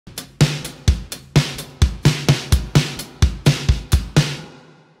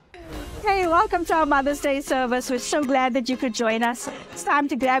Hey, welcome to our Mother's Day service. We're so glad that you could join us. It's time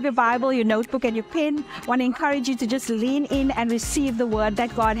to grab your Bible, your notebook, and your pen. I want to encourage you to just lean in and receive the word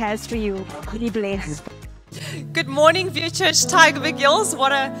that God has for you. Be blessed. Good morning, View Church Tigerberg Hills.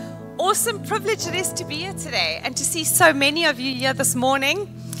 What an awesome privilege it is to be here today and to see so many of you here this morning.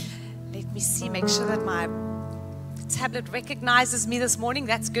 Let me see, make sure that my tablet recognizes me this morning.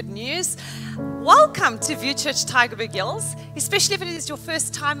 That's good news. Welcome to View Church Tigerberg Hills, especially if it is your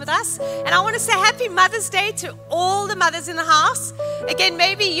first time with us. And I want to say happy Mother's Day to all the mothers in the house. Again,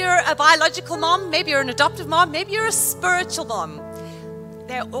 maybe you're a biological mom, maybe you're an adoptive mom, maybe you're a spiritual mom.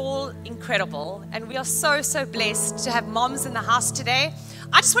 They're all incredible, and we are so, so blessed to have moms in the house today.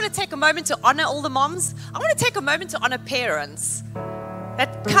 I just want to take a moment to honor all the moms. I want to take a moment to honor parents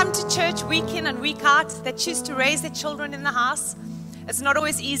that come to church week in and week out, that choose to raise their children in the house. It's not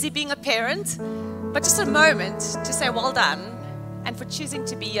always easy being a parent, but just a moment to say well done, and for choosing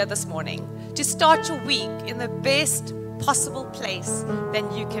to be here this morning, to start your week in the best possible place that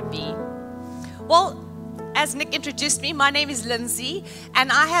you can be. Well, as Nick introduced me, my name is Lindsay,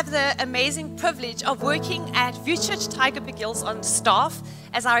 and I have the amazing privilege of working at View Church Tigerberg Hills on staff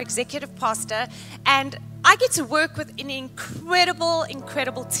as our executive pastor, and I get to work with an incredible,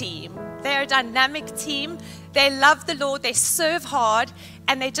 incredible team. They're a dynamic team. They love the Lord, they serve hard,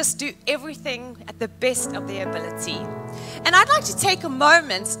 and they just do everything at the best of their ability. And I'd like to take a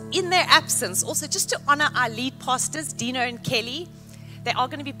moment in their absence also just to honor our lead pastors, Dino and Kelly. They are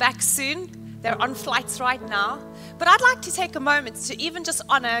going to be back soon. They're on flights right now. But I'd like to take a moment to even just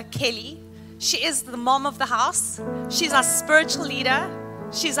honor Kelly. She is the mom of the house. She's our spiritual leader.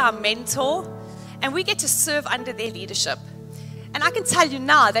 She's our mentor. And we get to serve under their leadership. And I can tell you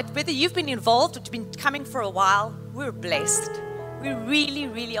now that whether you've been involved or you've been coming for a while, we're blessed. We really,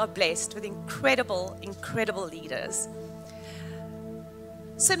 really are blessed with incredible, incredible leaders.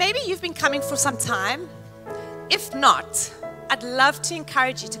 So maybe you've been coming for some time. If not, I'd love to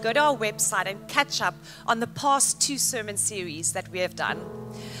encourage you to go to our website and catch up on the past 2 sermon series that we have done.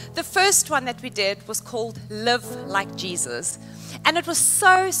 The first one that we did was called Live Like Jesus. And it was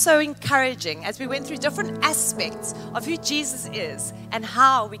so, so encouraging as we went through different aspects of who Jesus is and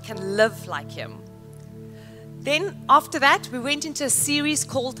how we can live like him. Then after that, we went into a series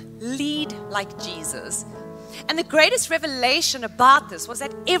called Lead Like Jesus. And the greatest revelation about this was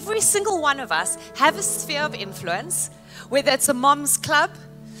that every single one of us have a sphere of influence, whether it's a mom's club,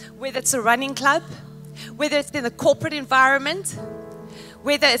 whether it's a running club, whether it's in the corporate environment,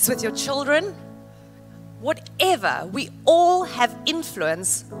 whether it's with your children, whatever, we all have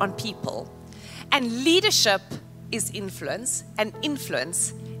influence on people. And leadership is influence, and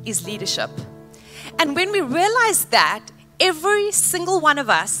influence is leadership. And when we realized that every single one of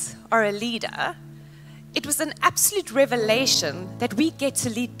us are a leader, it was an absolute revelation that we get to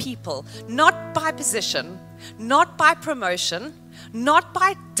lead people, not by position, not by promotion, not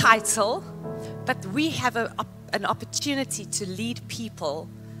by title, but we have an opportunity to lead people.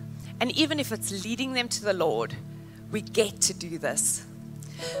 And even if it's leading them to the Lord, we get to do this.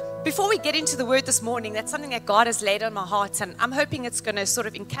 Before we get into the word this morning, that's something that God has laid on my heart, and I'm hoping it's going to sort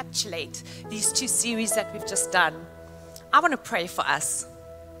of encapsulate these 2 series that we've just done. I want to pray for us.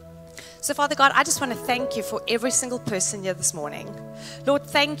 So, Father God, I just want to thank you for every single person here this morning. Lord,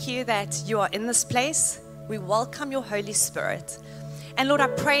 thank you that you are in this place. We welcome your Holy Spirit. And Lord, I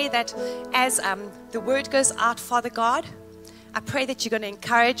pray that as the word goes out, Father God, I pray that you're going to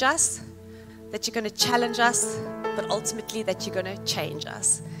encourage us, that you're going to challenge us, but ultimately that you're going to change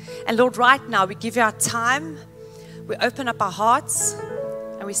us. And Lord, right now, we give you our time, we open up our hearts,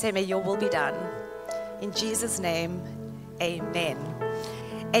 and we say, may your will be done. In Jesus' name, amen.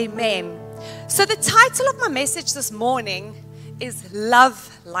 Amen. So the title of my message this morning is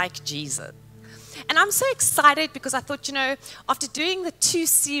Love Like Jesus. And I'm so excited because I thought, after doing the 2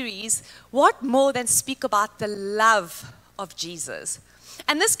 series, what more than speak about the love of Jesus?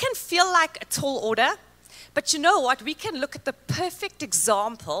 And this can feel like a tall order, but you know what? We can look at the perfect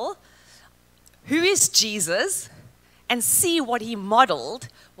example, who is Jesus, and see what he modeled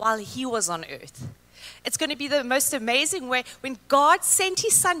while he was on earth. It's going to be the most amazing way. When God sent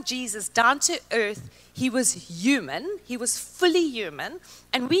his son Jesus down to earth, he was human, he was fully human,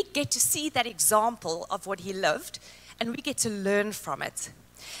 and we get to see that example of what he lived, and we get to learn from it.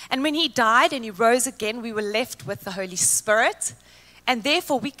 And when he died and he rose again, we were left with the Holy Spirit, and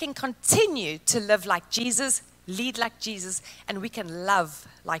therefore we can continue to live like Jesus, lead like Jesus, and we can love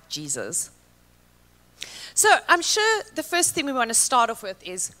like Jesus. So I'm sure the first thing we want to start off with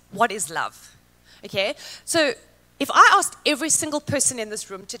is, what is love? Okay, so If I asked every single person in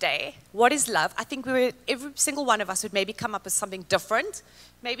this room today, what is love? I think every single one of us would maybe come up with something different.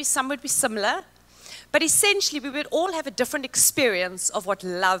 Maybe some would be similar. But essentially, we would all have a different experience of what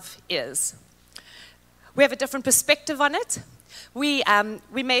love is. We have a different perspective on it. We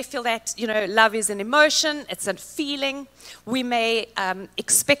may feel that, love is an emotion, it's a feeling. We may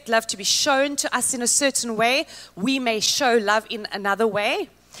expect love to be shown to us in a certain way. We may show love in another way.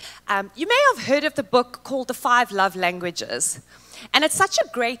 You may have heard of the book called The 5 Love Languages. And it's such a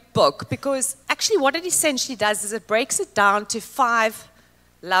great book because actually what it essentially does is it breaks it down to 5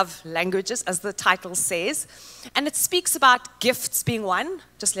 love languages, as the title says. And it speaks about gifts being one,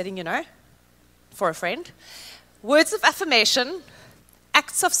 just letting you know, for a friend. Words of affirmation,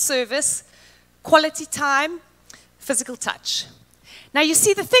 acts of service, quality time, physical touch. Now you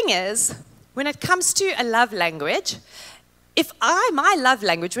see, the thing is, when it comes to a love language, my love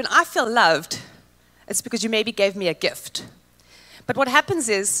language, when I feel loved, it's because you maybe gave me a gift. But what happens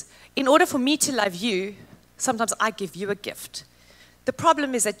is, in order for me to love you, sometimes I give you a gift. The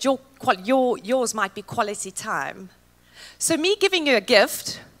problem is that yours might be quality time. So me giving you a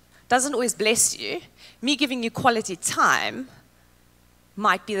gift doesn't always bless you. Me giving you quality time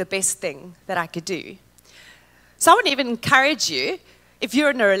might be the best thing that I could do. So I want to even encourage you, if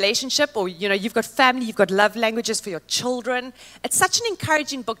you're in a relationship or you've got family, you've got love languages for your children, it's such an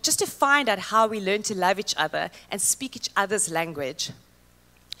encouraging book just to find out how we learn to love each other and speak each other's language.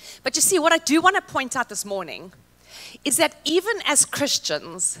 But you see, what I do want to point out this morning is that even as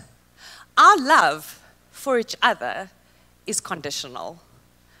Christians, our love for each other is conditional.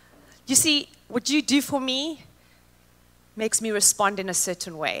 You see, what you do for me makes me respond in a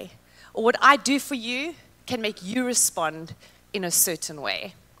certain way. Or what I do for you can make you respond in a certain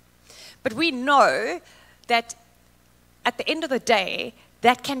way. But we know that at the end of the day,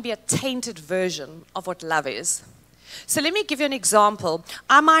 that can be a tainted version of what love is. So let me give you an example.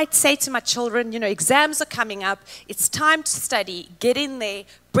 I might say to my children, exams are coming up, it's time to study, get in there,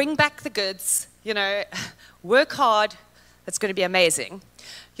 bring back the goods, work hard, it's going to be amazing.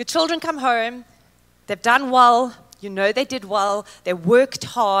 Your children come home, they've done well, they did well, they worked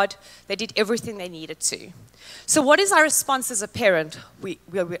hard, they did everything they needed to. So what is our response as a parent?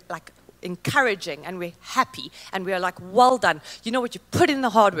 We're like encouraging and we're happy and we're like, well done. You know what, you put in the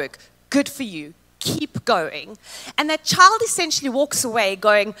hard work, good for you, keep going. And that child essentially walks away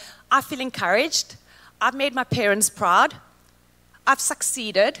going, I feel encouraged, I've made my parents proud, I've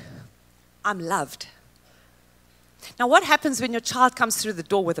succeeded, I'm loved. Now what happens when your child comes through the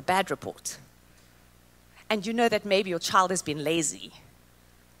door with a bad report? And you know that maybe your child has been lazy.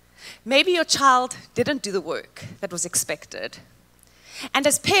 Maybe your child didn't do the work that was expected. And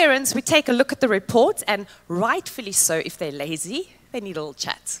as parents, we take a look at the report, and rightfully so, if they're lazy, they need a little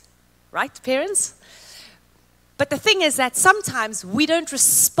chat. Right, parents? But the thing is that sometimes we don't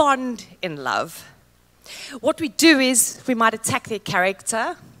respond in love. What we do is we might attack their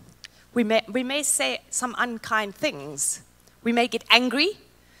character. We may say some unkind things. We may get angry.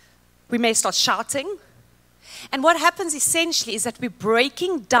 We may start shouting. And what happens essentially is that we're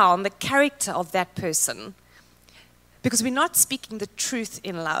breaking down the character of that person because we're not speaking the truth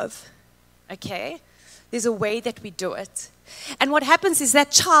in love, okay? There's a way that we do it. And what happens is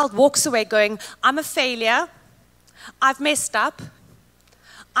that child walks away going, I'm a failure, I've messed up,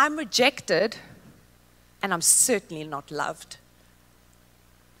 I'm rejected, and I'm certainly not loved.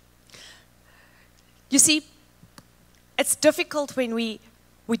 You see, it's difficult when we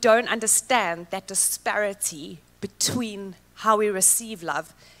don't understand that disparity between how we receive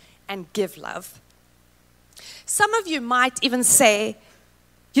love and give love. Some of you might even say,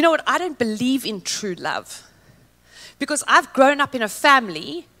 you know what, I don't believe in true love because I've grown up in a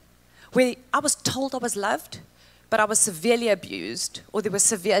family where I was told I was loved, but I was severely abused, or there was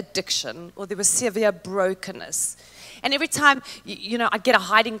severe addiction, or there was severe brokenness. And every time, I'd get a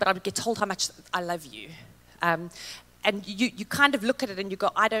hiding, but I would get told how much I love you. And you kind of look at it and you go,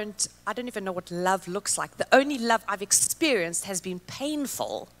 I don't even know what love looks like. The only love I've experienced has been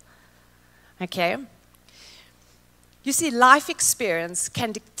painful. Okay? You see, life experience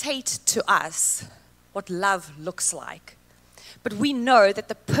can dictate to us what love looks like. But we know that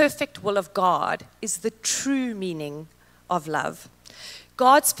the perfect will of God is the true meaning of love.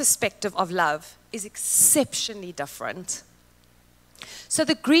 God's perspective of love is exceptionally different. So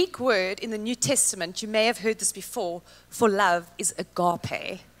the Greek word in the New Testament, you may have heard this before, for love is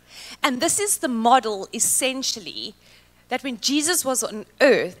agape. And this is the model, essentially, that when Jesus was on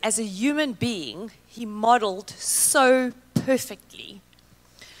earth as a human being, he modeled so perfectly.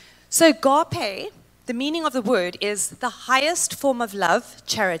 So agape, the meaning of the word is the highest form of love,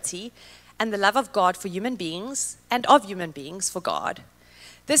 charity, and the love of God for human beings and of human beings for God.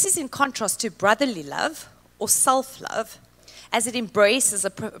 This is in contrast to brotherly love or self-love, as it embraces a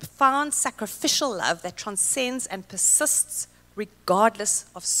profound sacrificial love that transcends and persists regardless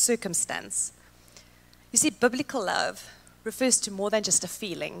of circumstance. You see, biblical love refers to more than just a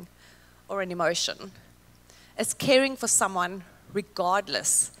feeling or an emotion. It's caring for someone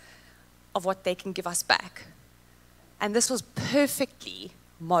regardless of what they can give us back. And this was perfectly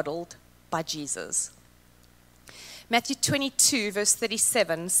modeled by Jesus. Matthew 22, verse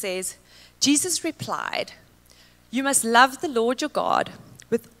 37 says, Jesus replied, "You must love the Lord your God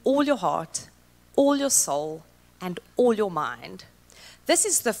with all your heart, all your soul, and all your mind. This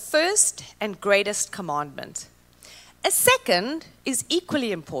is the first and greatest commandment. A second is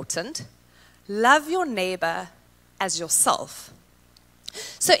equally important. Love your neighbor as yourself."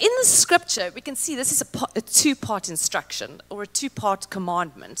 So in the scripture, we can see this is a two-part instruction or a two-part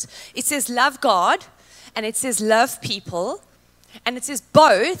commandment. It says love God and it says love people, and it says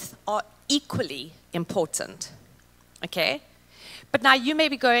both are equally important. Okay? But now you may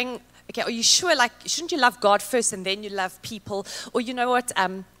be going, okay, are you sure, like, shouldn't you love God first and then you love people? Or you know what,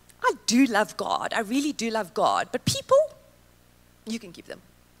 I do love God. I really do love God. But people, you can keep them.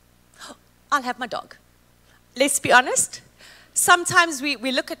 I'll have my dog. Let's be honest. Sometimes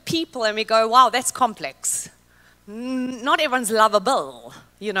we look at people and we go, wow, that's complex. Not everyone's lovable,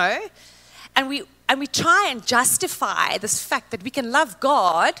 you know? And we try and justify this fact that we can love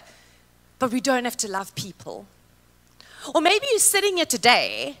God, but we don't have to love people. Or maybe you're sitting here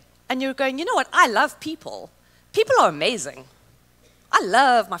today and you're going, you know what, I love people. People are amazing. I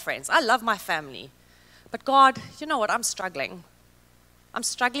love my friends. I love my family. But God, you know what, I'm struggling. I'm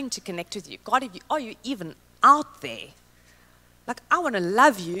struggling to connect with you. God, are you even out there? Like, I want to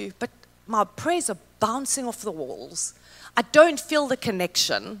love you, but my prayers are bouncing off the walls. I don't feel the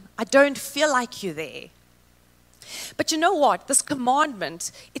connection. I don't feel like you're there. But you know what? This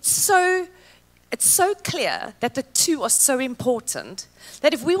commandment, it's so clear that the two are so important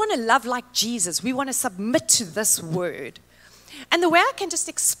that if we want to love like Jesus, we want to submit to this word. And the way I can just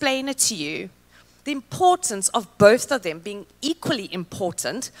explain it to you, the importance of both of them being equally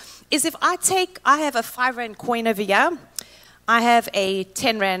important, is if I have a 5 Rand coin over here, I have a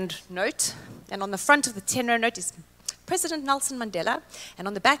 10 Rand note, and on the front of the 10 Rand note is President Nelson Mandela, and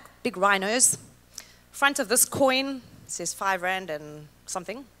on the back, big rhinos. Front of this coin says 5 Rand and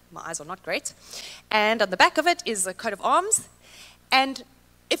something. My eyes are not great. And on the back of it is a coat of arms. And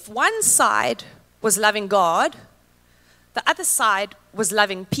if one side was loving God, the other side was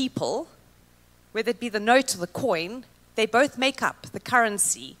loving people, whether it be the note or the coin, they both make up the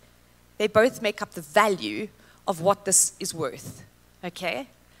currency. They both make up the value of what this is worth, okay?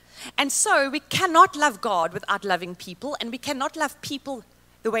 And so we cannot love God without loving people, and we cannot love people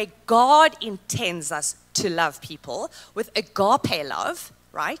the way God intends us to love people, with agape love,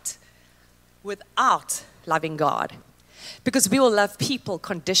 right? Without loving God. Because we will love people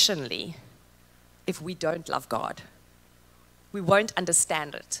conditionally if we don't love God. We won't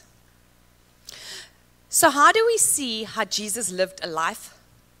understand it. So how do we see how Jesus lived a life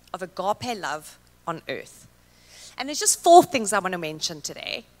of agape love on earth? And there's just 4 things I want to mention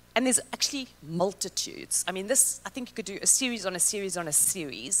today. And there's actually multitudes. I mean, I think you could do a series on a series on a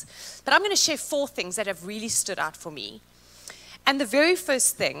series. But I'm going to share 4 things that have really stood out for me. And the very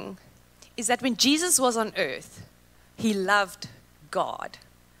first thing is that when Jesus was on earth, he loved God.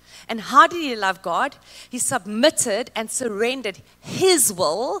 And how did he love God? He submitted and surrendered his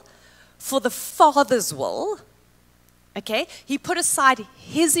will for the Father's will. Okay? He put aside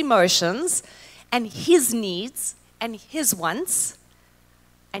his emotions and his needs and his wants,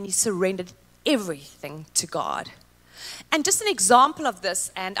 and he surrendered everything to God. And just an example of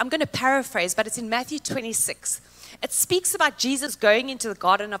this, and I'm going to paraphrase, but it's in Matthew 26. It speaks about Jesus going into the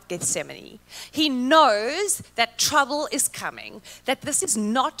Garden of Gethsemane. He knows that trouble is coming, that this is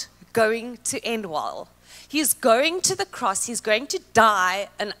not going to end well. He is going to the cross. He's going to die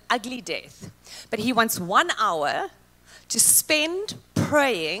an ugly death. But he wants 1 hour to spend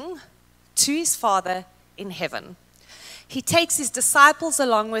praying to his Father in heaven. He takes his disciples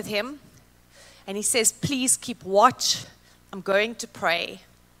along with him, and he says, please keep watch. I'm going to pray.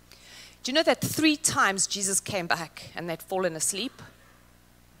 Do you know that 3 times Jesus came back and they'd fallen asleep?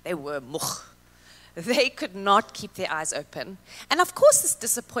 They were much. They could not keep their eyes open. And of course this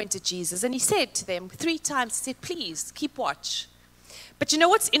disappointed Jesus. And he said to them 3 times, he said, please keep watch. But you know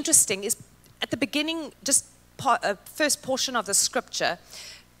what's interesting is at the beginning, just first portion of the scripture,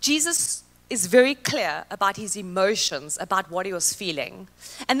 Jesus is very clear about his emotions, about what he was feeling.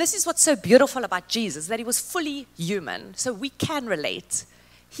 And this is what's so beautiful about Jesus, that he was fully human. So we can relate.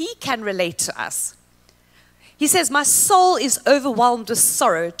 he can relate to us. He says, my soul is overwhelmed with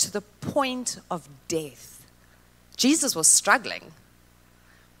sorrow to the point of death. Jesus was struggling.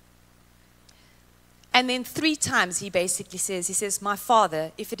 And then 3 times he basically says, my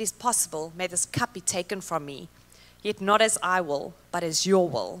Father, if it is possible, may this cup be taken from me, yet not as I will, but as your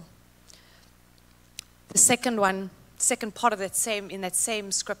will. The second part of in that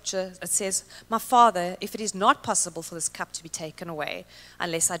same scripture, it says, my Father, if it is not possible for this cup to be taken away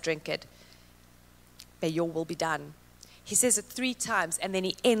unless I drink it, may your will be done. He says it 3 times, and then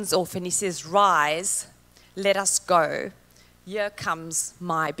he ends off and he says, rise, let us go. Here comes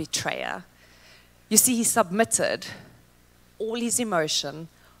my betrayer. You see, he submitted all his emotion,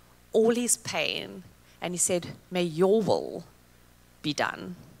 all his pain, and he said, may your will be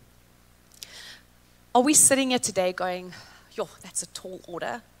done. Are we sitting here today going, yo, that's a tall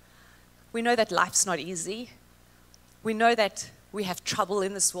order? We know that life's not easy. We know that we have trouble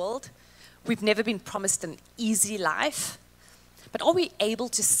in this world. We've never been promised an easy life. But are we able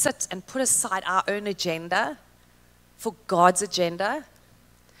to sit and put aside our own agenda for God's agenda?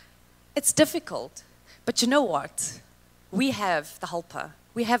 It's difficult. But you know what? We have the helper.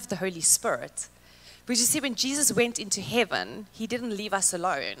 We have the Holy Spirit. Because you see, when Jesus went into heaven, he didn't leave us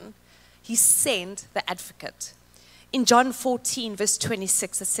alone. He sent the advocate. In John 14, verse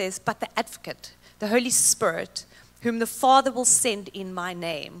 26, it says, but the advocate, the Holy Spirit, whom the Father will send in my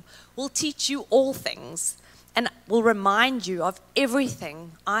name, will teach you all things and will remind you of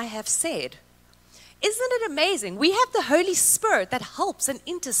everything I have said. Isn't it amazing? We have the Holy Spirit that helps and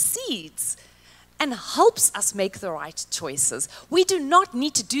intercedes and helps us make the right choices. We do not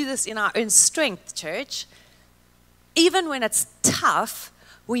need to do this in our own strength, church. Even when it's tough,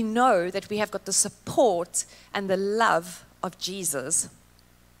 we know that we have got the support and the love of Jesus.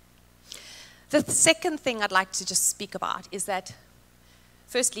 The second thing I'd like to just speak about is that,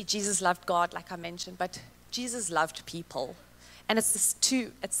 firstly, Jesus loved God, like I mentioned, but Jesus loved people. And it's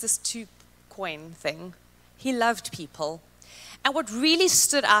this two-coin thing. He loved people. And what really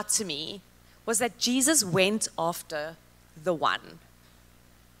stood out to me was that Jesus went after the one.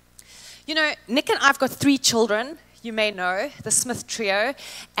 You know, Nick and I have got 3 children. You may know, the Smith trio,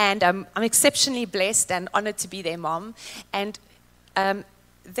 and I'm exceptionally blessed and honored to be their mom. And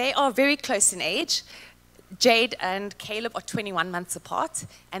they are very close in age. Jade and Caleb are 21 months apart,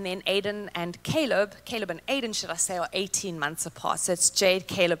 and then Aiden and Caleb and Aiden, should I say, are 18 months apart. So it's Jade,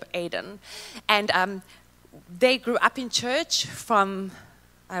 Caleb, Aiden. And they grew up in church from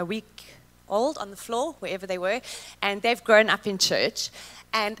a week old on the floor, wherever they were, and they've grown up in church.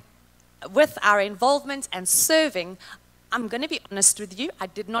 And with our involvement and serving, I'm going to be honest with you, I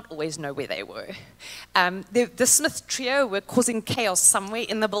did not always know where they were. The Smith trio were causing chaos somewhere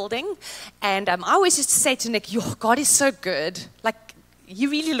in the building, and I always used to say to Nick, "Your God is so good. Like, he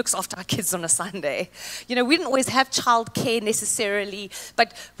really looks after our kids on a Sunday." You know, we didn't always have childcare necessarily,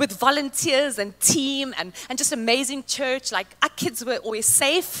 but with volunteers and team and just amazing church, like, our kids were always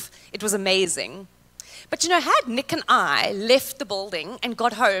safe. It was amazing. But you know, had Nick and I left the building and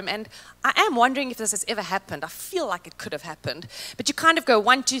got home, and I am wondering if this has ever happened. I feel like it could have happened. But you kind of go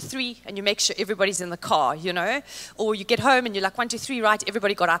 1, 2, 3, and you make sure everybody's in the car, you know? Or you get home and you're like 1, 2, 3, right?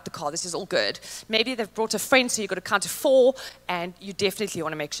 Everybody got out the car. This is all good. Maybe they've brought a friend, so you've got to count to 4, and you definitely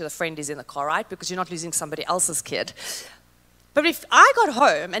want to make sure the friend is in the car, right? Because you're not losing somebody else's kid. But if I got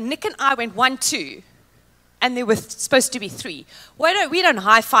home and Nick and I went 1, 2, and there were supposed to be 3, we don't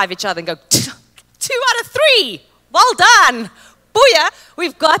high-five each other and go, 2 out of 3. Well done. Booyah.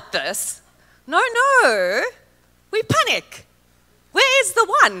 We've got this. No. We panic. Where is the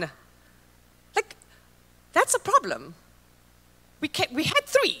one? Like, that's a problem. We had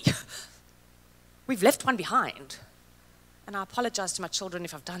 3. We've left one behind. And I apologize to my children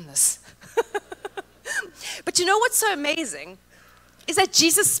if I've done this. But you know what's so amazing is that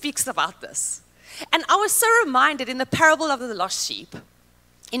Jesus speaks about this. And I was so reminded in the parable of the lost sheep.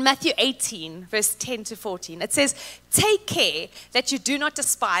 In Matthew 18, verse 10 to 14, it says, "Take care that you do not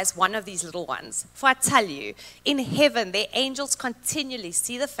despise one of these little ones. For I tell you, in heaven their angels continually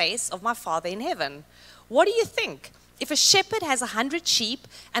see the face of my Father in heaven. What do you think? If a shepherd has 100 sheep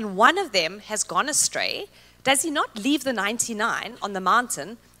and one of them has gone astray, does he not leave the 99 on the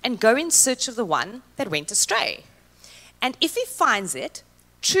mountain and go in search of the one that went astray? And if he finds it,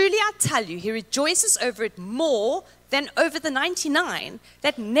 truly I tell you, he rejoices over it more than over the 99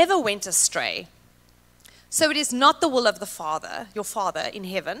 that never went astray. So it is not the will of the Father, your Father in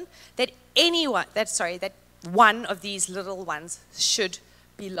heaven, that one of these little ones should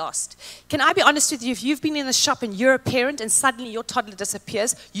be lost." Can I be honest with you? If you've been in the shop and you're a parent and suddenly your toddler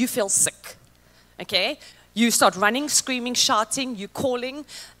disappears, you feel sick. Okay? You start running, screaming, shouting, you're calling,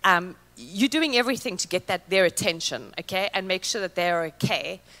 you're doing everything to get their attention, okay, and make sure that they're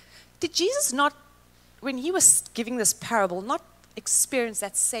okay. Did Jesus not, when he was giving this parable, not experience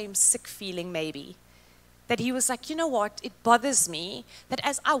that same sick feeling maybe? That he was like, you know what, it bothers me that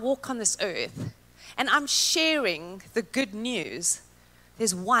as I walk on this earth and I'm sharing the good news,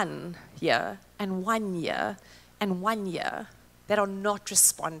 there's 1 year and 1 year and 1 year that are not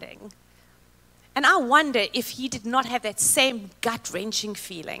responding. And I wonder if he did not have that same gut-wrenching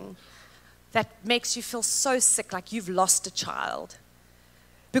feeling that makes you feel so sick, like you've lost a child.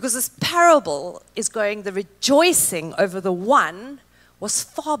 Because this parable is going, the rejoicing over the one was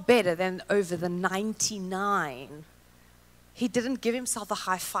far better than over the 99. He didn't give himself a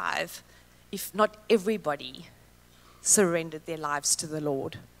high five if not everybody surrendered their lives to the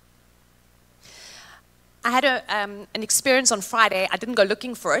Lord. I had an experience on Friday. I didn't go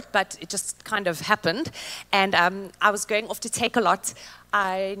looking for it, but it just kind of happened. And I was going off to Takealot.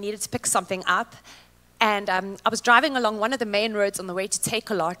 I needed to pick something up. And I was driving along one of the main roads on the way to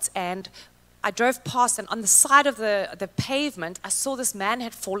Takealot, and I drove past, and on the side of the pavement, I saw this man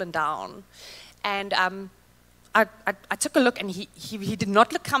had fallen down. And I took a look, and he did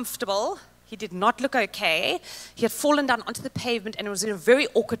not look comfortable. He did not look okay. He had fallen down onto the pavement and was in a very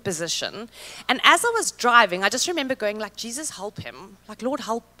awkward position. And as I was driving, I just remember going like, Jesus, help him. Like, Lord,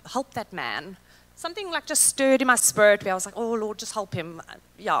 help that man. Something like just stirred in my spirit where I was like, oh, Lord, just help him.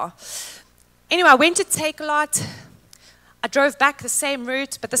 Yeah. Anyway, I went to Takealot. I drove back the same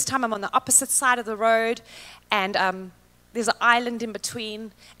route, but this time I'm on the opposite side of the road. And there's an island in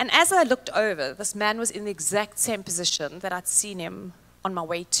between. And as I looked over, this man was in the exact same position that I'd seen him on my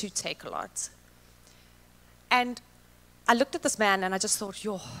way to Takealot. And I looked at this man and I just thought,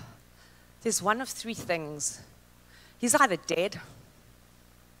 yo, there's one of 3 things. He's either dead,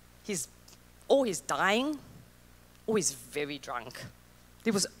 or he's dying, or he's very drunk.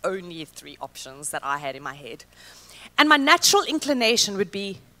 There was only 3 options that I had in my head. And my natural inclination would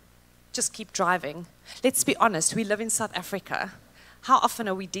be, just keep driving. Let's be honest, we live in South Africa. How often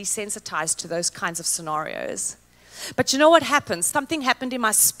are we desensitized to those kinds of scenarios? But you know what happened? Something happened in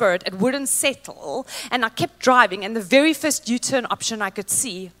my spirit. It wouldn't settle. And I kept driving. And the very first U-turn option I could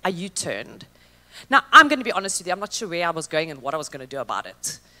see, I U-turned. Now, I'm going to be honest with you. I'm not sure where I was going and what I was going to do about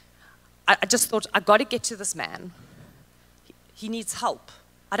it. I just thought, I've got to get to this man. He needs help.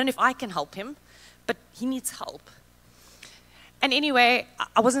 I don't know if I can help him, but he needs help. And anyway,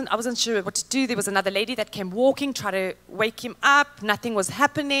 I wasn't sure what to do. There was another lady that came walking, tried to wake him up. Nothing was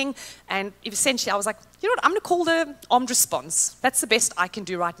happening. And essentially, I was like, you know what, I'm going to call the armed response. That's the best I can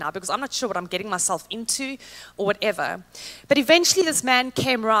do right now because I'm not sure what I'm getting myself into or whatever. But eventually, this man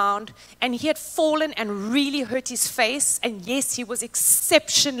came around, and he had fallen and really hurt his face. And yes, he was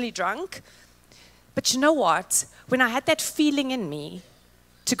exceptionally drunk. But you know what? When I had that feeling in me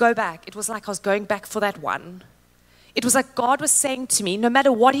to go back, it was like I was going back for that one. It was like God was saying to me, no matter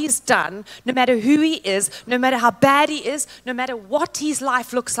what he's done, no matter who he is, no matter how bad he is, no matter what his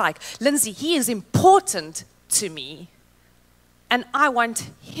life looks like, Lindsay, he is important to me. And I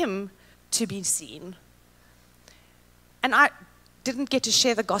want him to be seen. And I didn't get to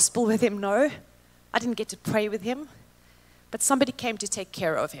share the gospel with him, no. I didn't get to pray with him. But somebody came to take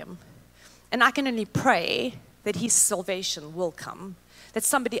care of him. And I can only pray that his salvation will come, that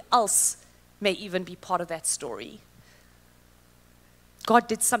somebody else may even be part of that story. God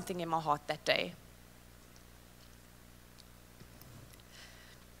did something in my heart that day.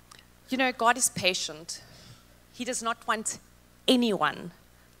 You know, God is patient. He does not want anyone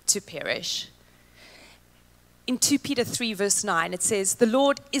to perish. In 2 Peter 3 verse 9, it says, the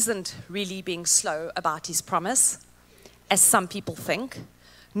Lord isn't really being slow about his promise, as some people think.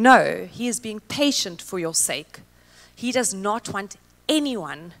 No, he is being patient for your sake. He does not want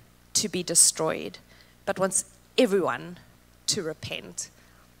anyone to be destroyed, but wants everyone to repent.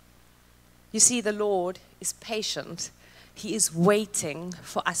 You see, the Lord is patient. He is waiting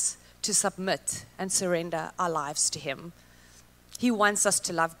for us to submit and surrender our lives to him. He wants us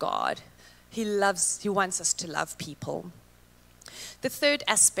to love God. He wants us to love people. The third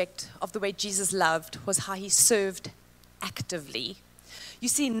aspect of the way Jesus loved was how he served actively. You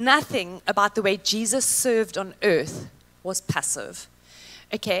see, nothing about the way Jesus served on earth was passive.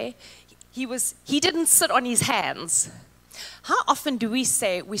 Okay? He didn't sit on his hands. How often do we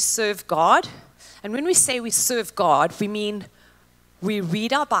say we serve God? And when we say we serve God, we mean we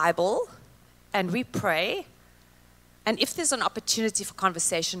read our Bible and we pray. And if there's an opportunity for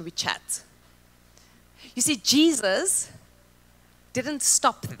conversation, we chat. You see, Jesus didn't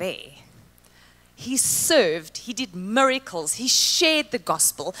stop there. He served. He did miracles. He shared the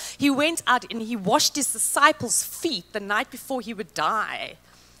gospel. He went out and he washed his disciples' feet the night before he would die.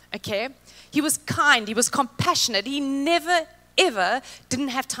 Okay? He was kind. He was compassionate. He never, ever didn't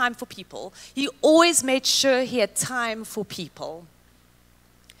have time for people. He always made sure he had time for people.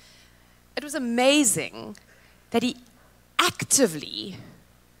 It was amazing that he actively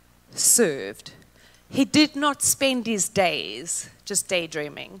served. He did not spend his days just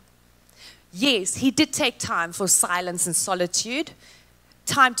daydreaming. Yes, he did take time for silence and solitude,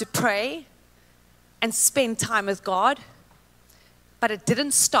 time to pray and spend time with God, but it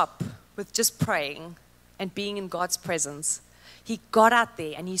didn't stop with just praying and being in God's presence. He got out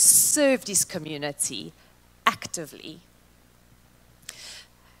there and he served his community actively.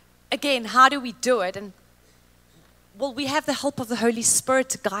 Again, how do we do it? And well, we have the help of the Holy Spirit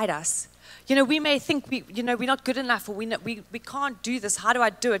to guide us. You know, we may think we're not good enough, or we can't do this. How do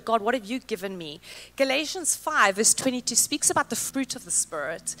I do it? God, what have you given me? Galatians 5 verse 22 speaks about the fruit of the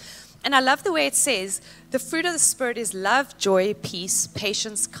Spirit. And I love the way it says, the fruit of the Spirit is love, joy, peace,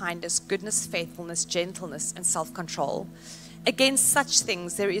 patience, kindness, goodness, faithfulness, gentleness, and self-control. Against such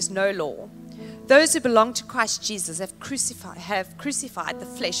things there is no law. Those who belong to Christ Jesus have crucified the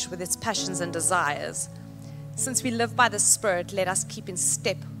flesh with its passions and desires. Since we live by the Spirit, let us keep in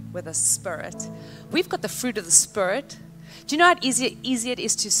step with the Spirit. We've got the fruit of the Spirit. Do you know how easy it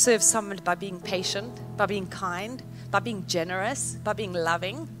is to serve someone by being patient, by being kind, by being generous, by being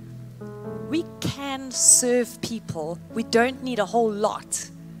loving? We can serve people. We don't need a whole lot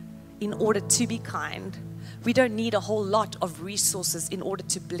in order to be kind. We don't need a whole lot of resources in order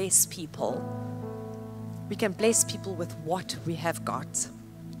to bless people. We can bless people with what we have got.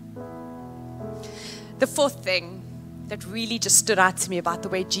 The fourth thing that really just stood out to me about the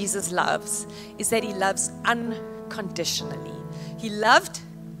way Jesus loves is that he loves unconditionally. He loved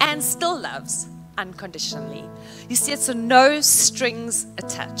and still loves unconditionally. You see, it's no strings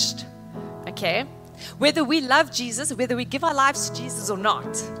attached. Okay? Whether we love Jesus, whether we give our lives to Jesus or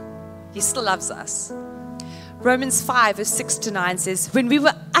not, he still loves us. Romans 5 verse 6 to 9 says, when we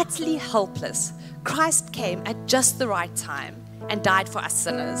were utterly helpless, Christ came at just the right time and died for us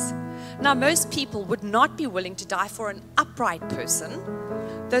sinners. Now, most people would not be willing to die for an upright person,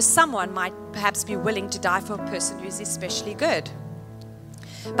 though someone might perhaps be willing to die for a person who is especially good.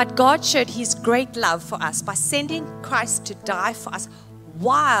 But God showed his great love for us by sending Christ to die for us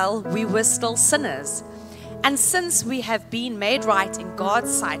while we were still sinners. And since we have been made right in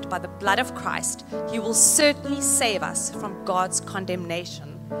God's sight by the blood of Christ, he will certainly save us from God's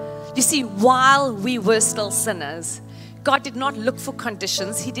condemnation. You see, while we were still sinners, God did not look for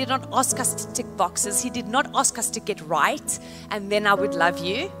conditions. He did not ask us to tick boxes. He did not ask us to get right, and then I would love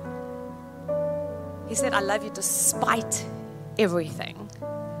you. He said, I love you despite everything,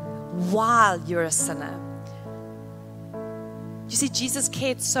 while you're a sinner. You see, Jesus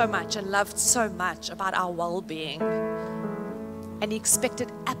cared so much and loved so much about our well-being, and he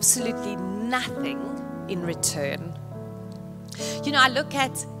expected absolutely nothing in return. You know, I look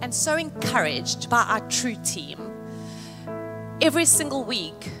at and so encouraged by our True team. Every single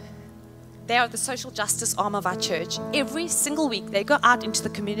week, they are the social justice arm of our church. Every single week, they go out into the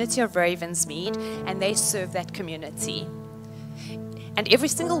community of Ravensmead and they serve that community. And every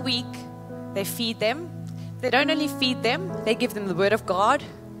single week, they feed them. They don't only feed them, they give them the word of God.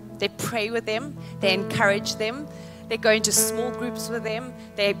 They pray with them. They encourage them. They go into small groups with them.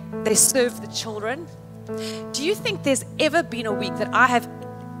 They serve the children. Do you think there's ever been a week that I have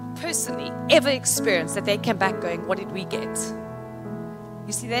personally ever experienced that they came back going, what did we get?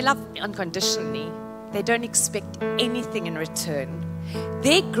 You see, they love unconditionally. They don't expect anything in return.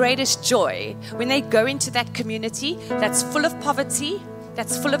 Their greatest joy when they go into that community that's full of poverty,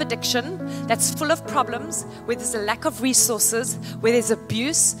 that's full of addiction, that's full of problems, where there's a lack of resources, where there's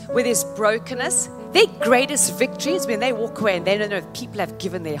abuse, where there's brokenness, their greatest victory is when they walk away and they don't know if people have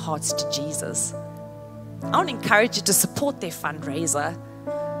given their hearts to Jesus. I want to encourage you to support their fundraiser.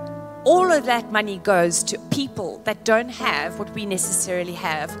 All of that money goes to people that don't have what we necessarily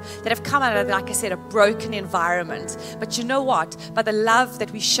have, that have come out of, like I said, a broken environment. But you know what? By the love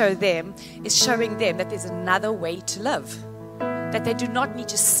that we show them is showing them that there's another way to live, that they do not need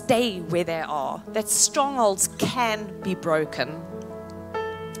to stay where they are, that strongholds can be broken.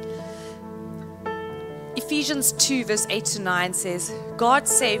 Ephesians 2 verse 8 to 9 says, God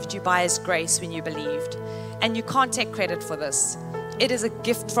saved you by his grace when you believed, and you can't take credit for this. It is a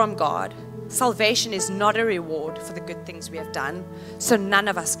gift from God. Salvation is not a reward for the good things we have done, so none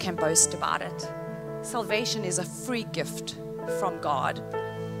of us can boast about it. Salvation is a free gift from God.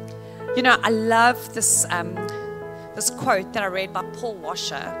 You know, I love this quote that I read by Paul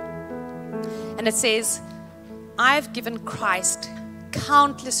Washer. And it says, I've given Christ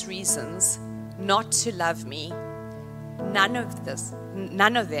countless reasons not to love me. None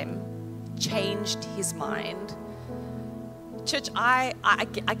of them changed his mind. Church, I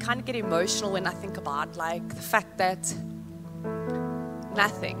kind of get emotional when I think about like the fact that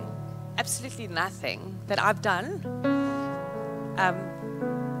nothing, absolutely nothing that I've done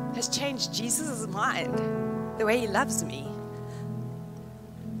has changed Jesus' mind, the way he loves me.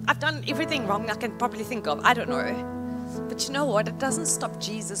 I've done everything wrong I can probably think of, I don't know. But you know what? It doesn't stop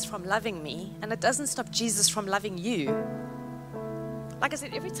Jesus from loving me, and it doesn't stop Jesus from loving you. Like I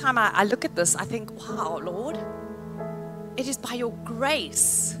said, every time I look at this, I think, wow, Lord, it is by your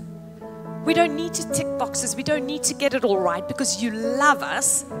grace. We don't need to tick boxes. We don't need to get it all right because you love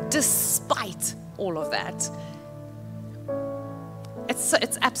us despite all of that.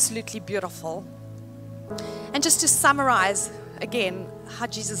 It's absolutely beautiful. And just to summarize again how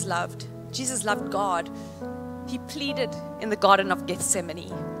Jesus loved God. He pleaded in the Garden of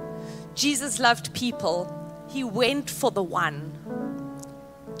Gethsemane. Jesus loved people. He went for the one.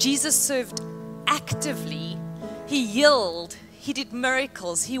 Jesus served actively. He healed. He did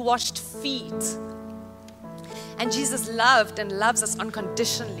miracles. He washed feet. And Jesus loved and loves us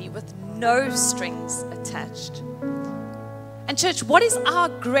unconditionally with no strings attached. And church, what is our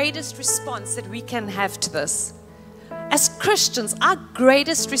greatest response that we can have to this? As Christians, our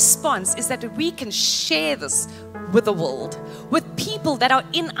greatest response is that we can share this with the world, with people that are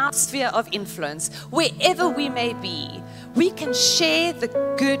in our sphere of influence, wherever we may be. We can share the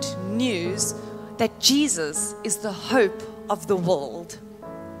good news that Jesus is the hope of the world.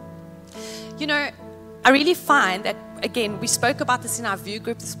 You know, I really find that, again, we spoke about this in our view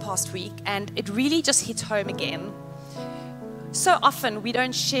group this past week, and it really just hit home again. So often we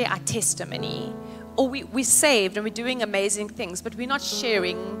don't share our testimony, or we're saved and we're doing amazing things, but we're not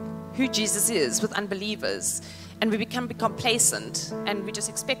sharing who Jesus is with unbelievers, and we become complacent and we just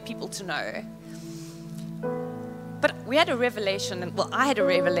expect people to know. But we had a revelation, and I had a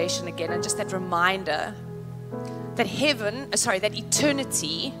revelation again, and just that reminder that that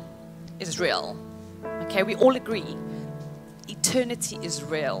eternity is real. Okay, we all agree. Eternity is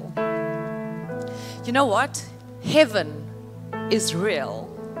real. You know what? Heaven is real.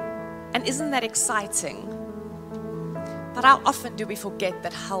 And isn't that exciting? But how often do we forget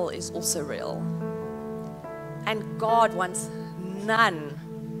that hell is also real? And God wants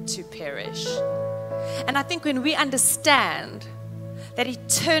none to perish. And I think when we understand that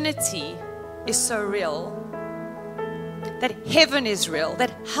eternity is so real, that heaven is real,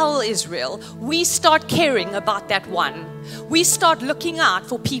 that hell is real, we start caring about that one. We start looking out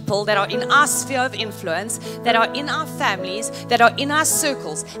for people that are in our sphere of influence, that are in our families, that are in our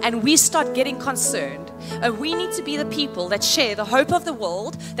circles, and we start getting concerned. And we need to be the people that share the hope of the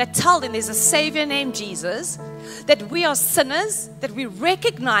world, that tell them there's a Savior named Jesus, that we are sinners, that we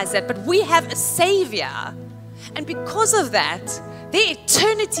recognize that, but we have a Savior. And because of that, their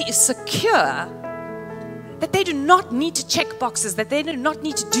eternity is secure. That they do not need to check boxes, that they do not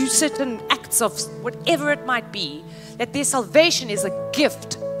need to do certain acts of whatever it might be, that their salvation is a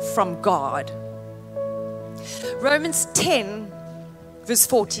gift from God. Romans 10 verse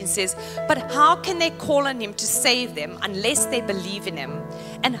 14 says, but how can they call on him to save them unless they believe in him?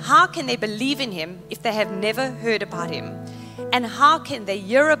 And how can they believe in him if they have never heard about him? And how can they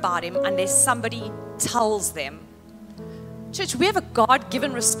hear about him unless somebody tells them? Church, we have a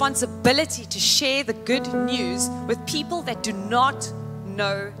God-given responsibility to share the good news with people that do not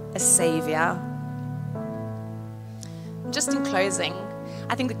know a Savior. Just in closing,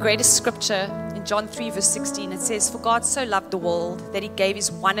 I think the greatest scripture in John 3 verse 16, it says, for God so loved the world that he gave his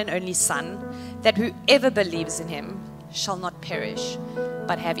one and only Son, that whoever believes in him shall not perish,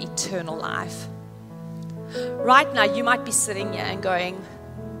 but have eternal life. Right now, you might be sitting here and going,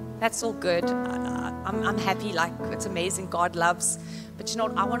 that's all good. I'm happy, like it's amazing, God loves. But you know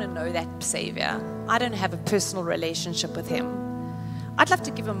what? I want to know that Savior. I don't have a personal relationship with him. I'd love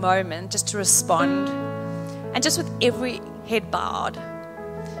to give a moment just to respond. And just with every head bowed,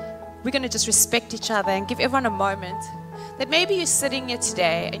 we're going to just respect each other and give everyone a moment. That maybe you're sitting here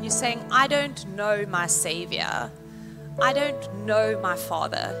today and you're saying, I don't know my Savior. I don't know my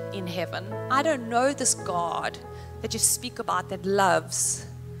Father in heaven. I don't know this God that you speak about that loves.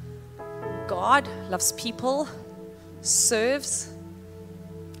 God loves people, serves,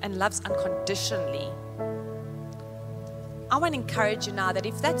 and loves unconditionally. I want to encourage you now that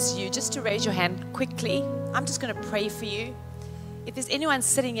if that's you, just to raise your hand quickly. I'm just going to pray for you. If there's anyone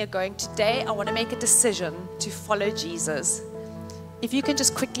sitting here going, today I want to make a decision to follow Jesus, if you can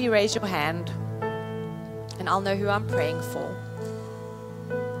just quickly raise your hand, and I'll know who I'm praying for.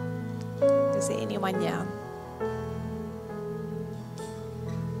 there anyone here?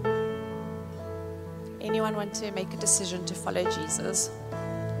 Anyone want to make a decision to follow Jesus?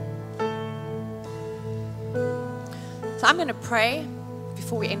 So I'm going to pray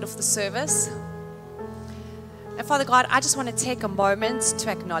before we end off the service. And Father God, I just want to take a moment to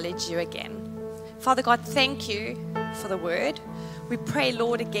acknowledge you again. Father God, thank you for the word. We pray,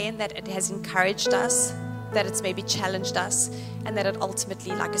 Lord, again that it has encouraged us, that it's maybe challenged us, and that it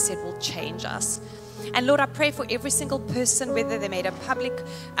ultimately, like I said, will change us. And Lord, I pray for every single person, whether they made a public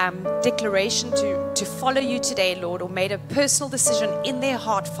declaration to follow you today, Lord, or made a personal decision in their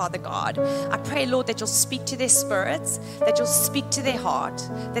heart, Father God. I pray, Lord, that you'll speak to their spirits, that you'll speak to their heart,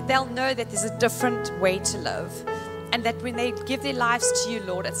 that they'll know that there's a different way to live. And that when they give their lives to you,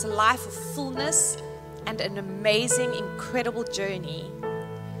 Lord, it's a life of fullness and an amazing, incredible journey.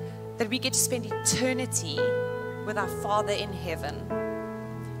 That we get to spend eternity with our Father in heaven.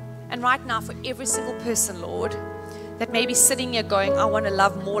 And right now, for every single person, Lord, that may be sitting here going, I want to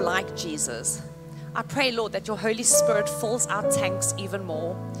love more like Jesus. I pray, Lord, that your Holy Spirit fills our tanks even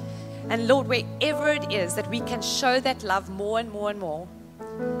more. And Lord, wherever it is that we can show that love more and more and more,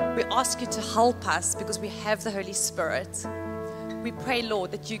 we ask you to help us because we have the Holy Spirit. We pray,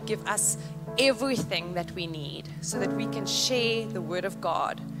 Lord, that you give us everything that we need so that we can share the word of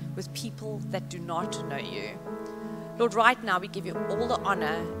God with people that do not know you. Lord, right now we give you all the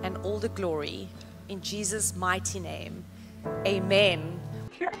honor and all the glory in Jesus' mighty name. Amen.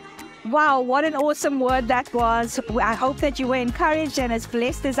 Wow, what an awesome word that was. I hope that you were encouraged and as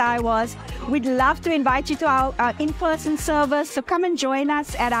blessed as I was. We'd love to invite you to our in-person service. So come and join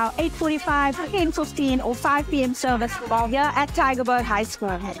us at our 8:45, 10:15 or 5 p.m. service here at Tigerberg High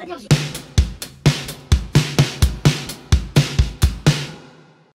School.